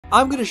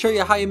I'm going to show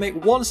you how you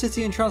make one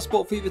city in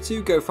Transport Fever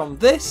 2 go from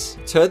this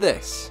to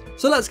this.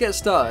 So let's get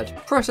started.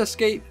 Press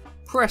escape,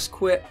 press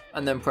quit,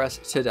 and then press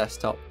to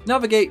desktop.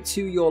 Navigate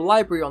to your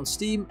library on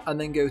Steam and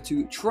then go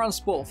to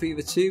Transport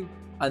Fever 2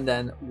 and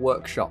then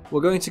workshop.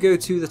 We're going to go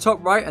to the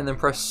top right and then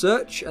press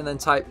search and then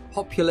type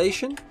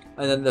population.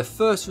 And then the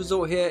first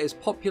result here is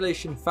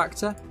population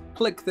factor.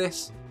 Click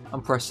this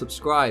and press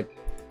subscribe.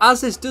 As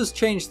this does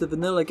change the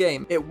vanilla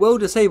game, it will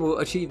disable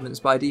achievements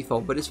by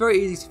default, but it's very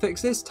easy to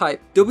fix this.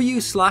 Type w/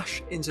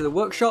 into the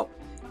workshop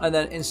and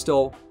then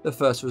install the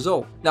first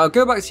result. Now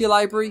go back to your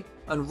library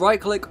and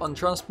right click on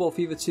Transport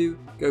Fever 2,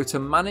 go to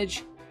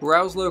manage,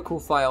 browse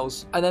local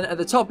files, and then at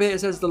the top here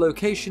it says the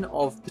location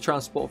of the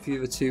Transport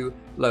Fever 2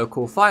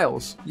 local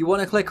files. You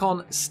want to click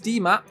on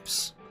Steam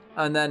apps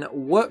and then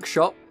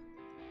workshop,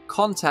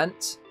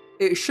 content.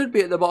 It should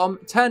be at the bottom,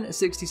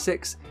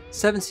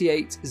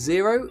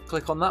 10.66.78.0.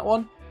 Click on that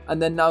one. And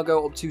then now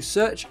go up to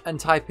search and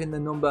type in the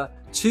number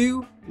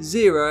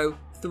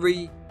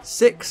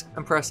 2036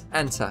 and press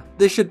enter.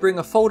 This should bring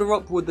a folder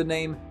up with the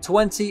name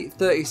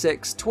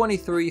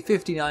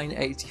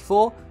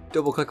 2036235984.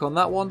 Double click on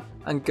that one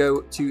and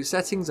go to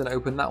settings and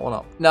open that one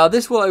up. Now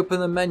this will open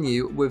the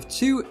menu with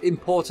two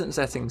important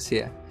settings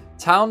here.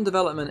 Town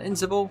development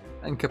interval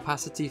and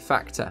capacity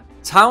factor.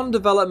 Town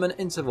development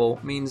interval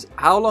means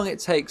how long it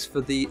takes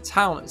for the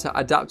town to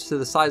adapt to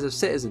the size of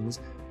citizens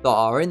that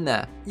are in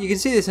there. You can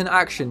see this in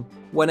action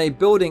when a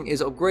building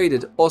is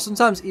upgraded or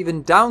sometimes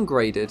even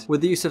downgraded with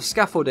the use of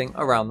scaffolding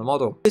around the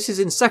model. This is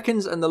in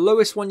seconds and the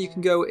lowest one you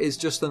can go is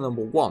just the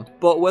number 1.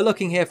 But we're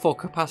looking here for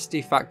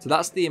capacity factor.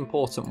 That's the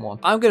important one.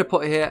 I'm going to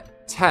put here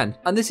 10,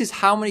 and this is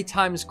how many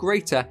times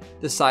greater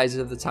the sizes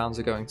of the towns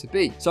are going to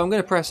be. So I'm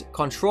going to press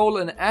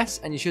Ctrl and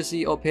S, and you should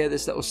see up here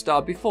this little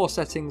star before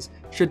settings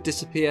should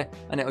disappear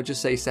and it will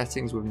just say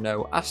settings with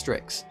no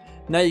asterisks.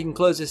 Now you can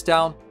close this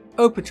down,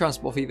 open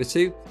Transport Fever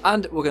 2,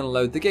 and we're going to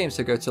load the game.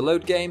 So go to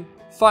load game,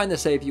 find the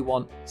save you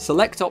want,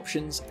 select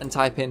options and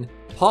type in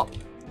pop,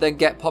 then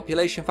get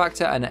population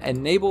factor and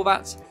enable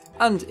that,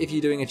 and if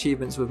you're doing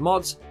achievements with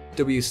mods,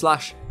 w/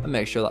 and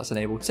make sure that's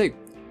enabled too.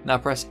 Now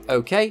press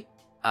OK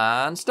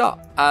and start.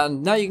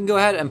 And now you can go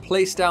ahead and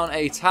place down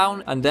a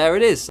town, and there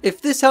it is.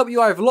 If this helped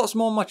you, I have lots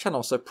more on my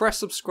channel, so press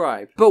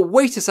subscribe. But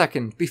wait a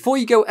second, before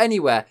you go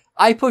anywhere,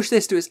 I pushed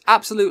this to its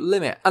absolute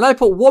limit, and I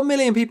put 1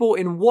 million people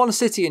in one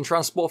city in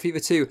Transport Fever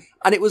 2,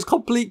 and it was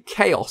complete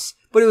chaos,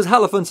 but it was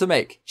hella fun to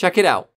make. Check it out.